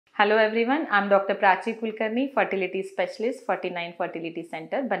Hello everyone, I'm Dr. Prachi Kulkarni, Fertility Specialist, Ferty9 Fertility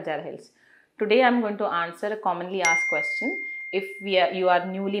Center, Banjara Hills. Today I'm going to answer a commonly asked question. If you are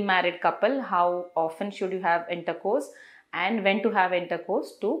newly married couple, how often should you have intercourse and when to have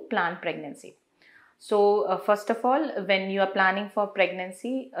intercourse to plan pregnancy? So first of all, when you are planning for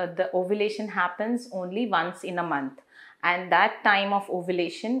pregnancy, the ovulation happens only once in a month. And that time of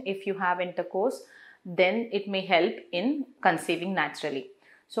ovulation, if you have intercourse, then it may help in conceiving naturally.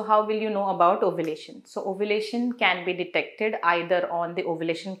 So how will you know about ovulation? So ovulation can be detected either on the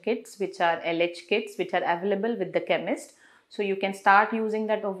ovulation kits, which are LH kits, which are available with the chemist. So you can start using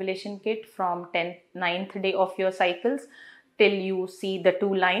that ovulation kit from 9th day of your cycles till you see the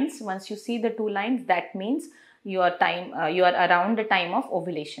two lines. Once you see the two lines, that means you are around the time of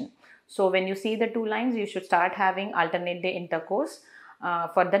ovulation. So when you see the two lines, you should start having alternate day intercourse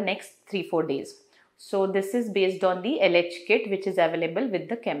for the next 3-4 days. So this is based on the LH kit which is available with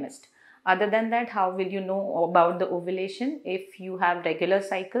the chemist. Other than that, how will you know about the ovulation? If you have regular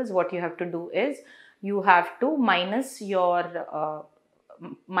cycles, what you have to do is you have to minus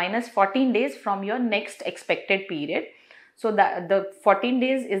 14 days from your next expected period. So the 14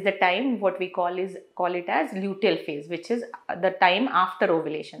 days is the time what we call it as luteal phase, which is the time after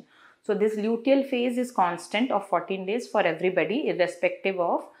ovulation. So this luteal phase is constant of 14 days for everybody, irrespective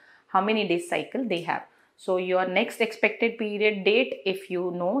of how many days cycle they have. So your next expected period date, if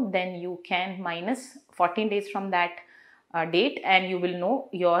you know, then you can minus 14 days from that date and you will know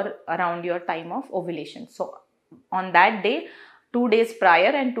around your time of ovulation. So on that day, 2 days prior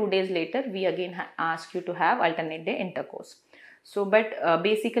and 2 days later, we again ask you to have alternate day intercourse. So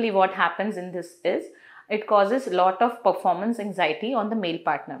basically what happens in this is it causes a lot of performance anxiety on the male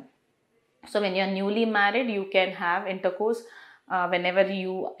partner. So when you are newly married, you can have intercourse whenever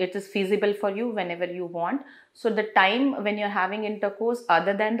it is feasible for you, whenever you want. So the time when you're having intercourse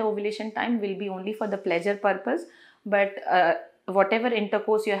other than the ovulation time will be only for the pleasure purpose. But whatever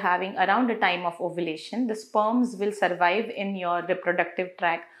intercourse you're having around the time of ovulation, the sperms will survive in your reproductive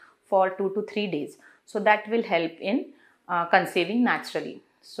tract for 2 to 3 days. So that will help in conceiving naturally.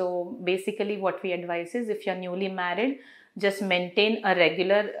 So basically what we advise is, if you're newly married, just maintain a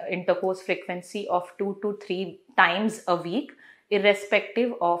regular intercourse frequency of 2 to 3 times a week,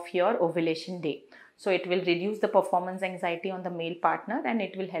 irrespective of your ovulation day. So it will reduce the performance anxiety on the male partner and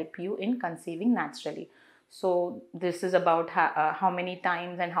it will help you in conceiving naturally. So this is about how many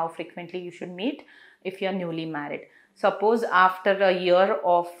times and how frequently you should meet if you are newly married. Suppose after a year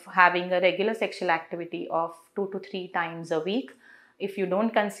of having a regular sexual activity of 2 to 3 times a week, if you don't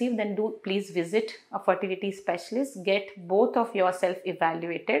conceive, then please visit a fertility specialist. Get both of yourself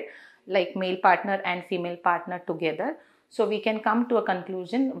evaluated, like male partner and female partner together. So we can come to a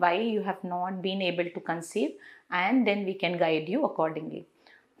conclusion why you have not been able to conceive, and then we can guide you accordingly.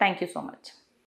 Thank you so much.